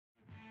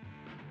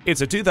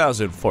It's a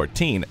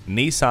 2014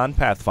 Nissan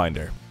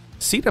Pathfinder.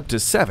 Seat up to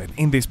 7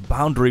 in this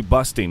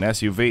boundary-busting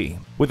SUV.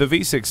 With a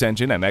V6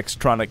 engine and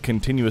Xtronic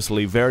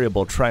continuously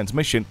variable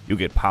transmission, you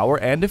get power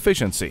and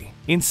efficiency.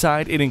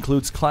 Inside, it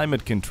includes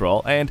climate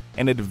control and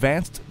an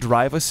advanced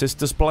drive assist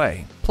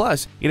display.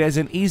 Plus, it has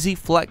an easy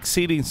flex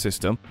seating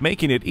system,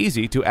 making it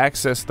easy to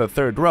access the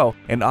third row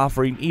and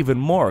offering even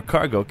more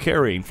cargo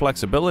carrying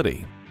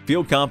flexibility.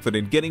 Feel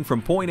confident getting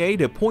from point A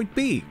to point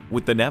B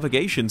with the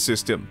navigation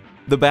system.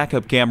 The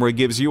backup camera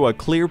gives you a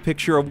clear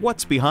picture of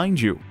what's behind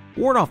you.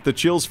 Ward off the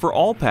chills for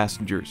all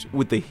passengers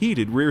with the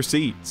heated rear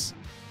seats.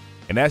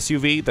 An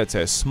SUV that's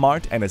as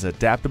smart and as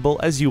adaptable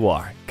as you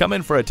are. Come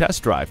in for a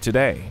test drive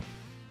today.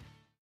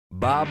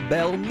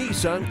 Bell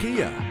Nissan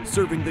Kia,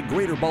 serving the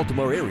greater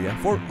Baltimore area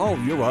for all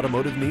your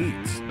automotive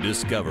needs.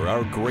 Discover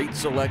our great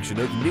selection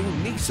of new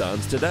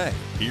Nissans today.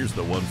 Here's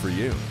the one for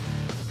you.